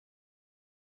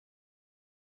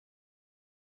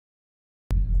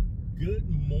Good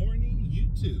morning,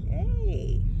 YouTube.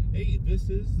 Hey. Hey, this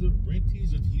is the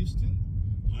Renties of Houston.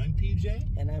 I'm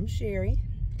PJ. And I'm Sherry.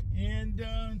 And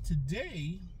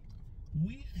today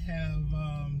we have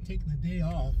taken the day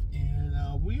off, and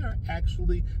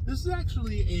this is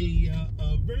actually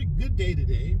a very good day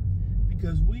today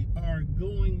because we are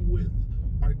going with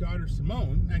our daughter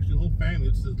Symone. Actually, the whole family.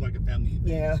 This is like a family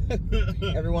event.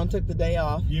 Yeah. Everyone took the day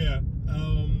off. Yeah.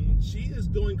 She is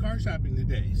going car shopping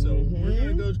today, so we're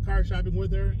gonna go car shopping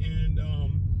with her, and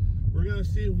we're gonna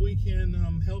see if we can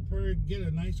help her get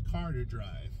a nice car to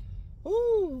drive.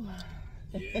 Ooh.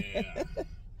 Yeah.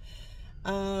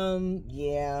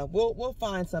 Yeah. We'll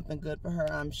find something good for her,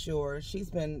 I'm sure. She's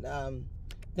been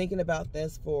thinking about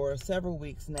this for several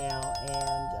weeks now,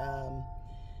 and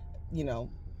you know,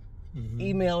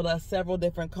 emailed us several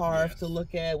different cars to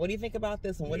look at. What do you think about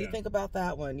this one? What do you think about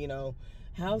that one? You know,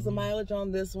 how's the mileage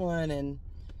on this one? And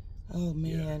oh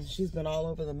man, she's been all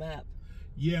over the map.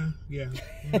 Yeah. You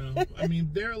know, I mean,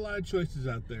 there are a lot of choices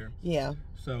out there. Yeah.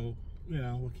 So, you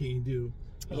know, what can you do?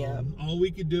 Yeah. All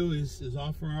we could do is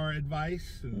offer our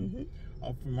advice and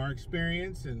from our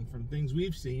experience and from things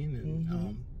we've seen,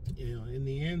 and you know, in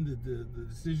the end, the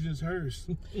decision is hers.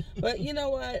 But you know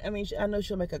what? I mean, I know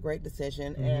she'll make a great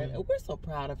decision, and we're so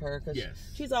proud of her because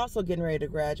she's also getting ready to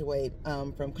graduate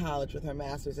from college with her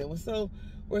master's, and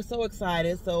we're so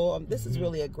excited. So this is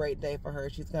really a great day for her.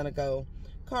 She's gonna go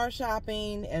car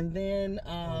shopping, and then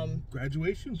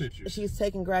graduation pictures. She's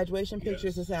taking graduation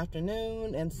pictures this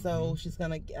afternoon, and so she's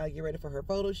gonna get ready for her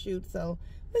photo shoot. So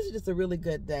this is just a really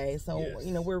good day. So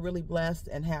you know, we're really blessed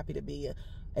and happy to be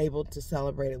able to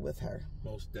celebrate it with her.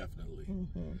 Most definitely.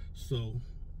 So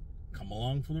come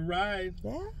along for the ride.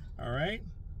 Yeah. All right.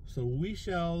 So we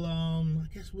shall, I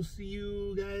guess we'll see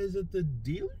you guys at the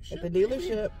dealership. At the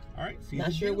dealership. All right. See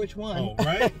Not sure which one. Oh,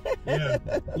 right? Yeah.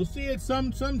 We'll see at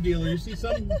some dealer. You see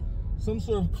some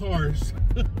sort of cars.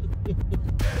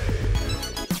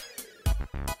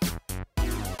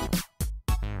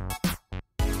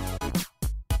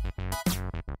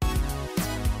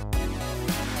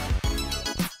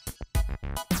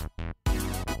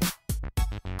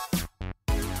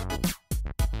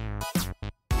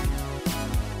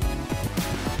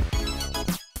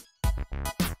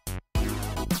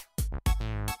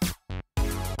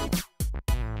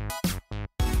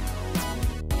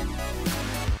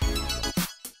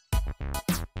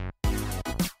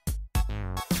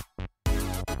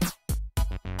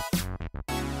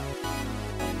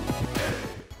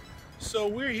 So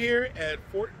we're here at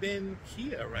Fort Bend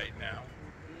Kia right now.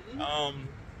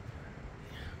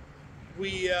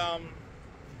 We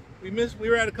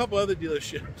were at a couple other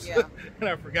dealerships, and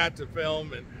I forgot to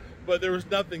film, but there was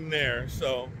nothing there.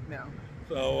 So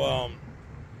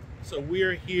so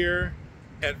we're here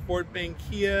at Fort Bend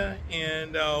Kia,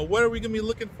 and what are we gonna be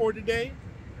looking for today?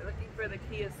 We're looking for the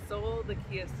Kia Soul, the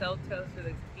Kia Seltos, or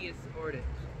the Kia Sportage,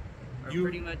 or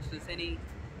pretty much just any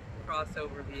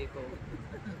crossover vehicle.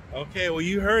 Okay, well,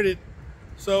 you heard it.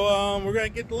 So we're gonna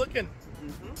get to looking.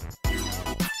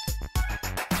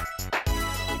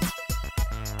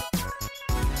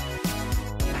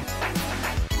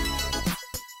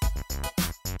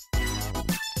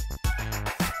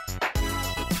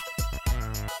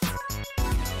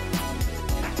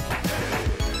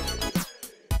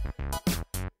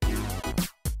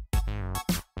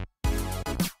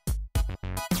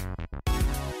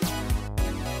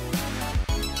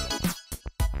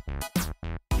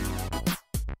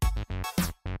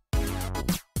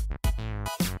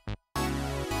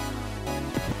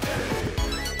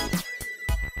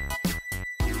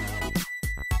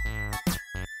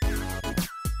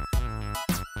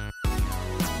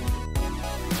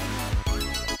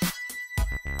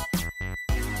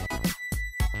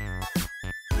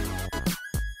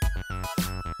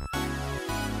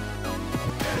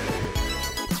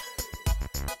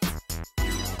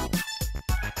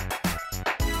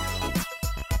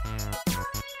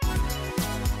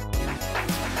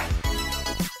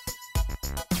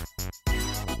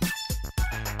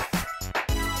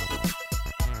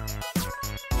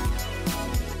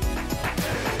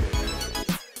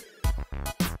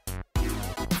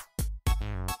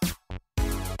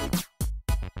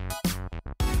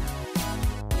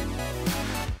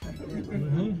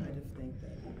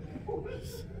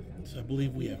 So I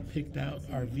believe we have picked out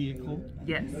our vehicle.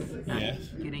 Yes. Yes.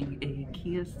 Getting a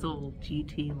Kia Soul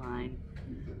GT line.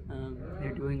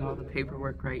 They're doing all the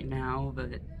paperwork right now,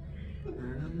 but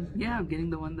yeah, I'm getting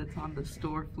the one that's on the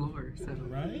store floor. So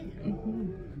right.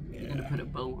 I'm gonna put a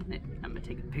bow on it. I'm gonna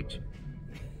take a picture.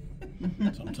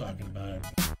 That's what I'm talking about.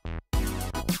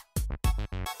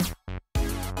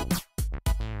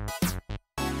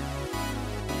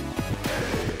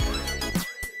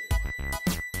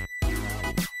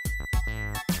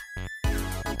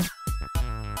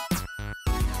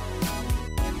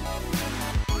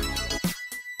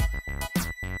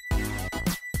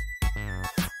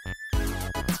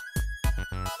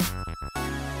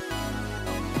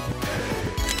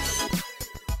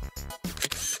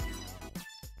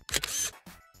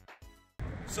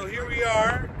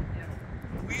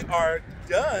 are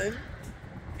done,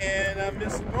 and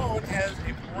Miss Symone has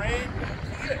a brand new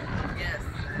Kia. Yes,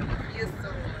 he is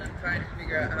sold. I'm trying to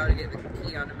figure out how to get the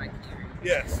key onto my key ring.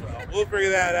 Yes, we'll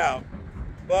figure that out.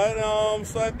 But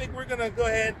so I think we're gonna go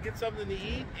ahead and get something to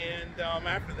eat, and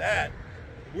after that,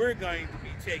 we're going to be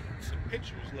taking some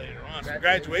pictures later on, some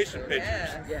graduation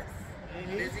pictures. Yes.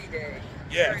 Busy day.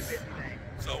 Yes. Very busy day.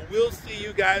 So we'll see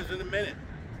you guys in a minute.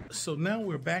 So now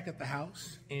we're back at the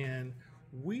house, and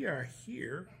we are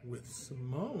here with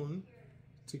Symone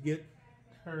to get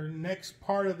her next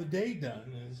part of the day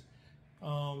done, is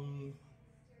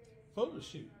photo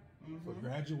shoot for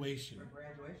graduation.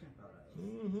 Graduation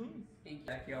photos.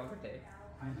 Thank you all the day.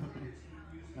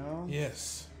 No,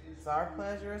 Yes. it's our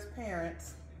pleasure as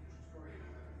parents,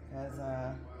 as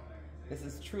this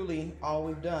is truly all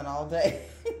we've done all day.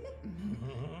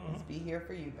 Let's be here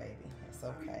for you, baby. It's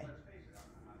okay.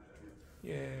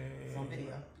 Yay. It's on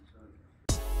video.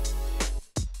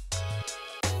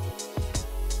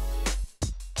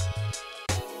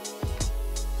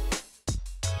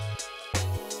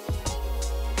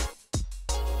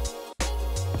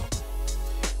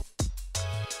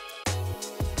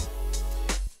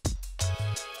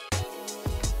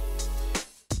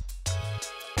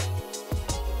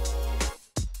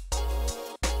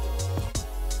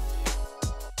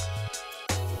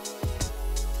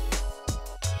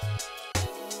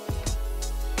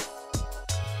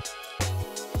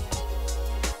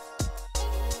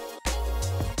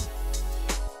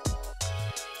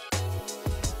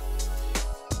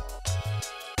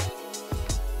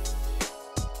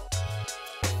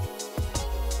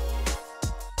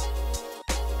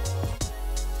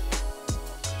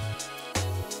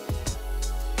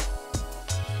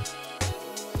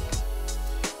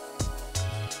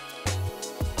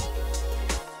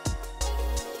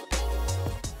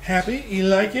 Happy? You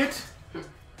like it?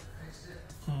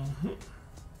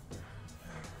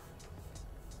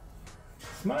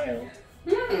 Smile.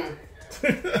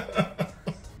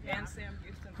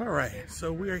 All right,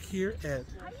 so we are here at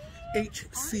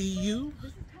HCU,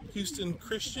 Houston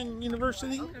Christian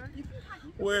University,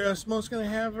 where Simone's going to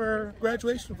have her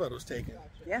graduation photos taken.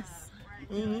 Yes.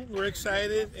 We're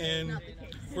excited, and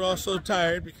we're also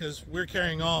tired because we're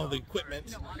carrying all the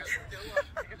equipment.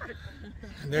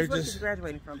 And they're That's where she's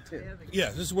graduating from too. Yeah,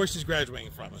 this is where she's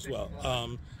graduating from as well.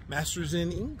 Masters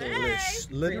in English,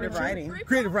 literature,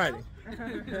 creative writing.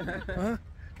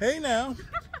 Hey now.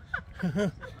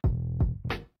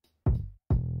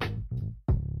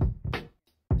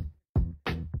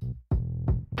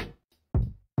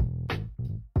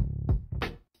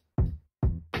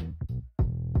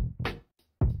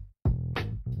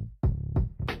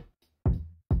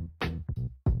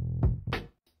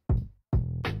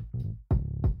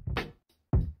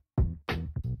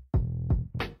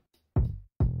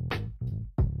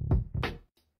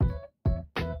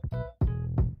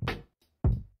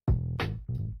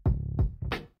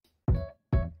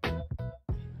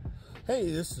 Hey,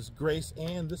 this is Grace,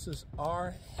 and this is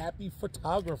our happy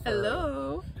photographer.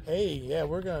 Hello. Hey, yeah,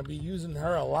 we're going to be using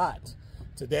her a lot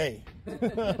today. In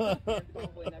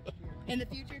the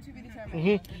future, to be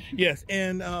determined. Yes,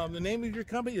 and the name of your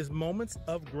company is Moments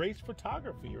of Grace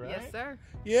Photography, right? Yes, sir.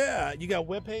 Yeah, you got a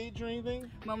webpage or anything?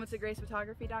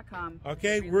 momentsofgracephotography.com.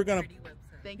 Okay, we're going to...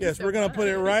 Thank you Yes, so we're going to much. put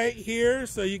it right here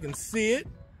so you can see it.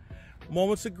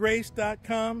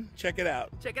 momentsofgrace.com. Check it out.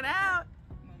 Check it out.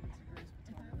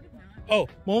 Oh,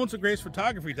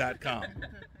 momentsofgracephotography.com.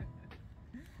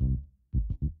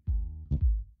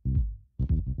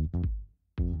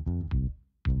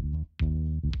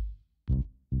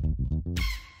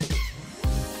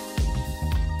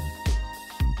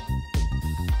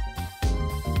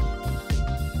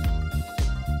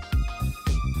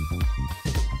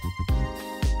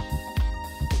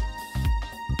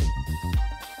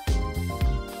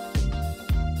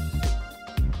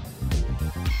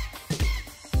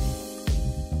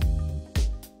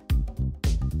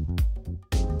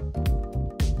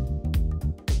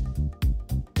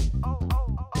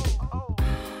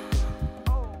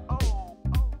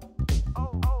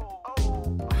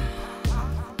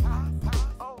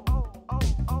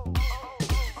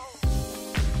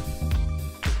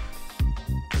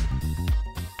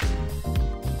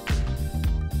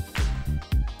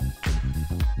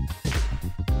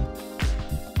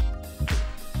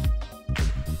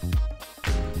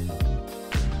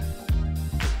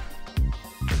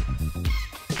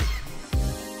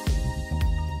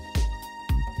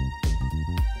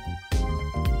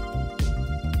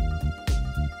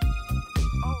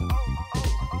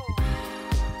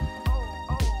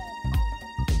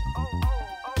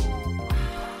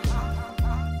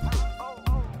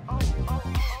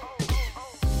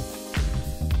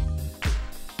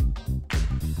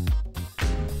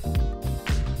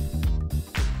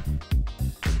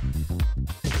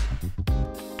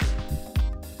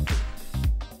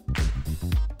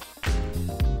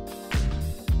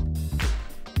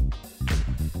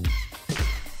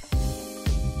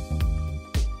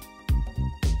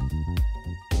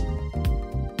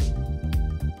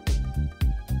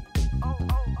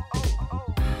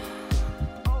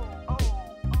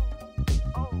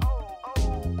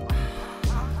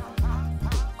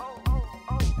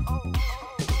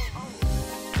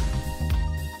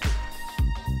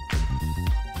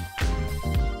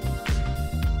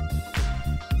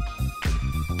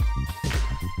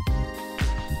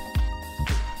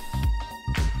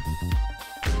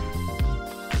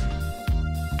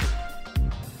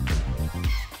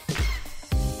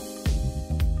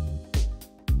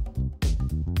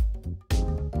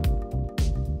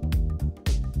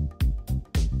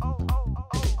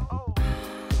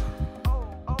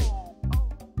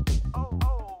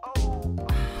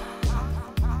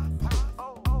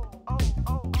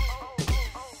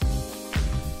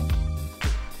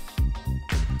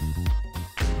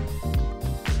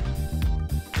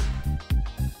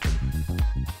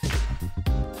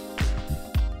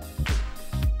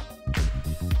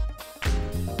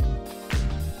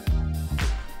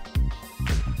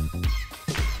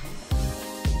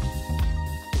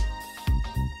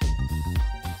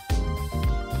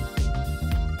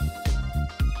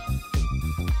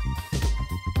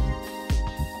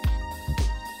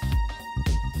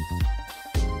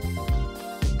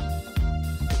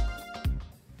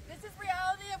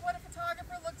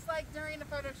 during the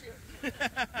photo shoot.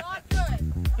 Not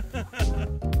good.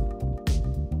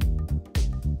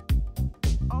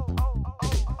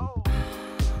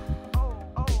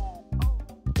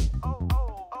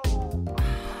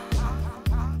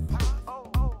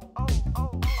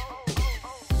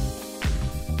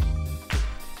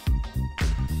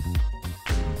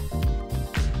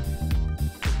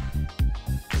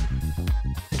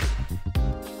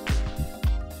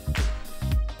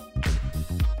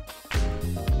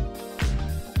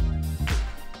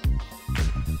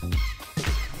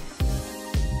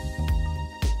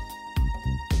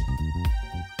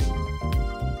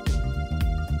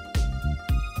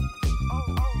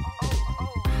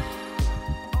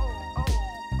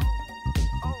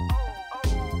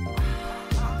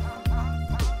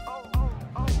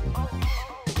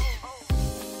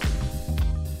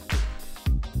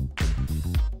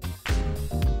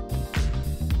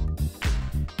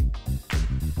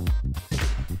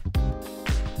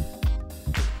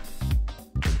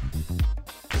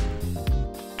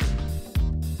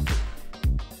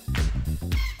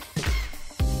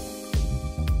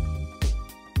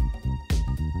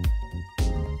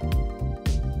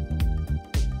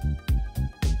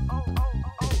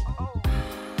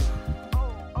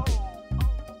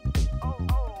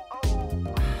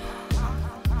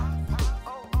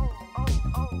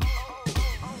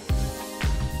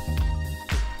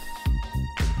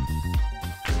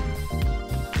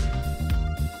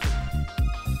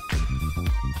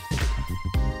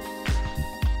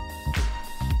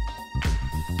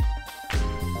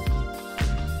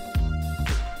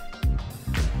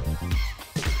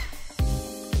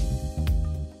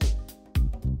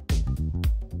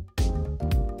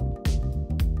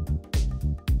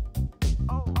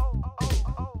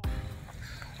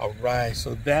 All right,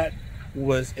 so that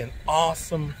was an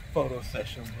awesome photo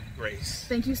session with Grace.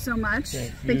 Thank you so much.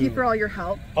 Thank you you. for all your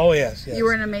help. Oh, yes, yes. You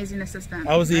were an amazing assistant.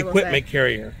 I was the will equipment say.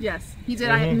 carrier. Yes, he did.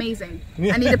 Amazing.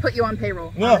 I need to put you on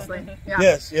payroll, No. honestly. Yeah.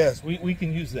 Yes, yes, we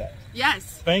can use that.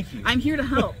 Yes. Thank you. I'm here to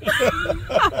help.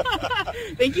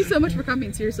 Thank you so much for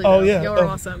coming. Seriously, Oh, though. yeah. You were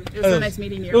awesome. It was so nice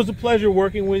meeting you. It was a pleasure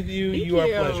working with you. Thank you are a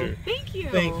pleasure. Thank you.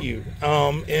 Thank you.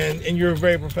 And you're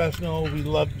very professional. We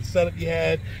loved the setup you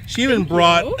had. She even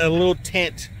brought a little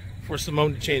tent for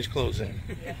Symone to change clothes in.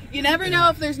 You never know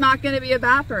if there's not going to be a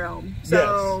bathroom.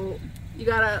 So you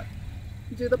got to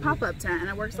do the pop-up tent, and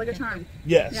it works like a charm.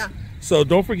 Yes. Yeah. So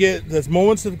don't forget, that's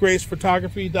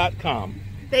momentsofgracephotography.com.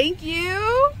 Thank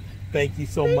you. Thank you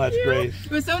so much, Grace.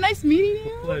 It was so nice meeting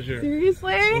you. Pleasure.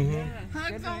 Seriously. Mm-hmm.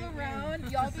 Hugs all around.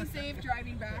 Y'all be safe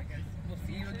driving back. We'll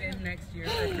see you again next year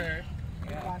for sure. Oh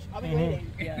my gosh, I'll be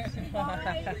waiting. Yes.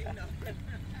 Bye.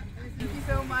 Thank you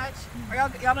so much.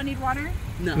 Y'all don't need water?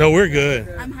 No, we're good.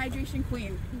 I'm hydration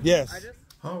queen. Yes.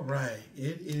 All right.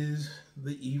 It is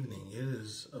the evening. It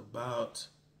is about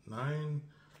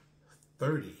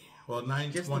 9:30. Well,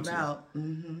 9:20. Just about.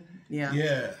 Yeah.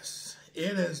 Yes.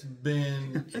 It has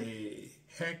been a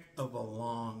heck of a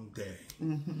long day.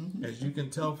 As you can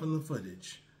tell from the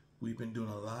footage, we've been doing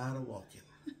a lot of walking.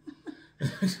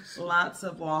 Lots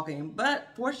of walking, but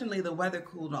fortunately the weather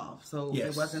cooled off, so Yes.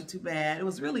 it wasn't too bad. It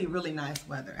was really, really nice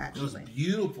weather, It was actually.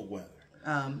 beautiful weather.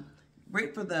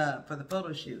 Great for the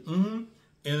photo shoot. And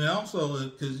also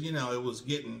because it was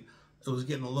getting a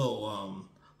little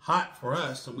hot for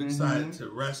us, so we decided to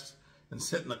rest and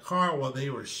sit in the car while they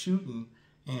were shooting,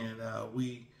 and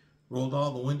we rolled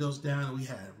all the windows down, and we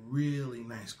had a really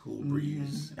nice cool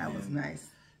breeze. That was nice.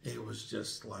 It was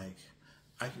just like,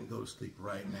 I can go to sleep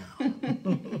right now.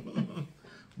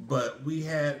 But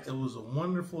it was a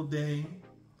wonderful day.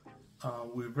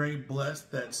 We're very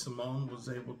blessed that Symone was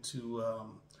able to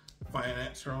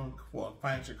finance her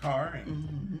car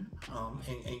and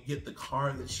get the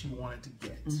car that she wanted to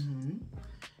get.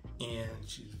 And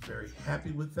she's very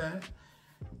happy with that.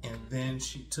 And then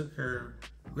she took her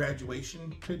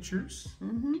graduation pictures.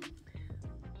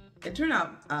 It turned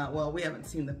out, well, we haven't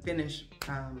seen the finished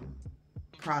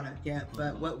product yet,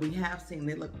 but what we have seen,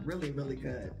 they look really, really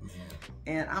good.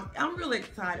 And I'm really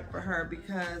excited for her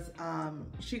because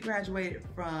she graduated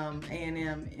from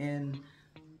A&M in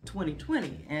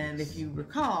 2020, and if you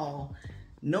recall,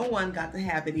 no one got to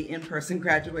have any in-person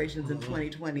graduations in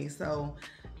 2020, so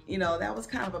that was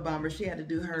kind of a bummer. She had to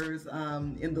do hers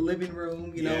in the living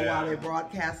room, while they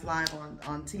broadcast live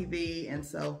on TV, and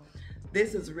so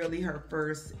this is really her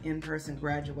first in-person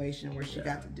graduation where she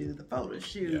got to do the photo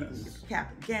shoot, and the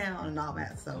cap and gown and all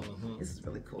that. So this is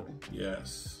really cool.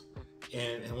 Yes.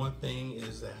 And one thing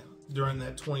is that during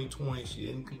that 2020, she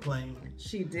didn't complain.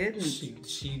 She didn't.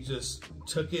 She just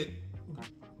took it,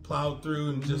 plowed through,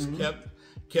 and just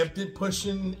kept it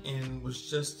pushing, and was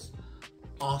just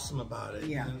awesome about it.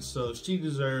 Yeah. And so she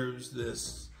deserves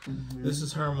this. This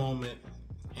is her moment,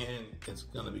 and it's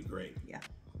going to be great. Yeah.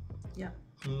 Yeah.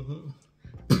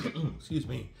 Excuse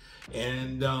me.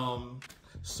 And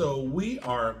so we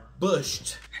are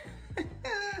bushed.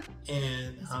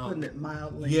 And putting it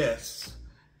mildly. Yes.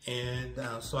 And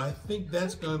so I think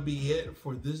that's going to be it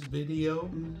for this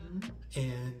video.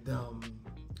 And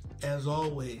as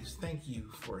always, thank you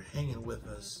for hanging with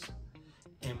us.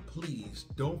 And please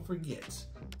don't forget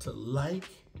to like,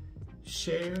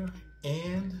 share,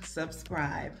 and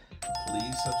subscribe.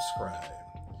 Please subscribe.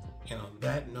 And on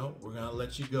that note, we're going to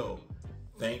let you go.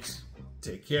 Thanks.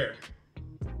 Take care.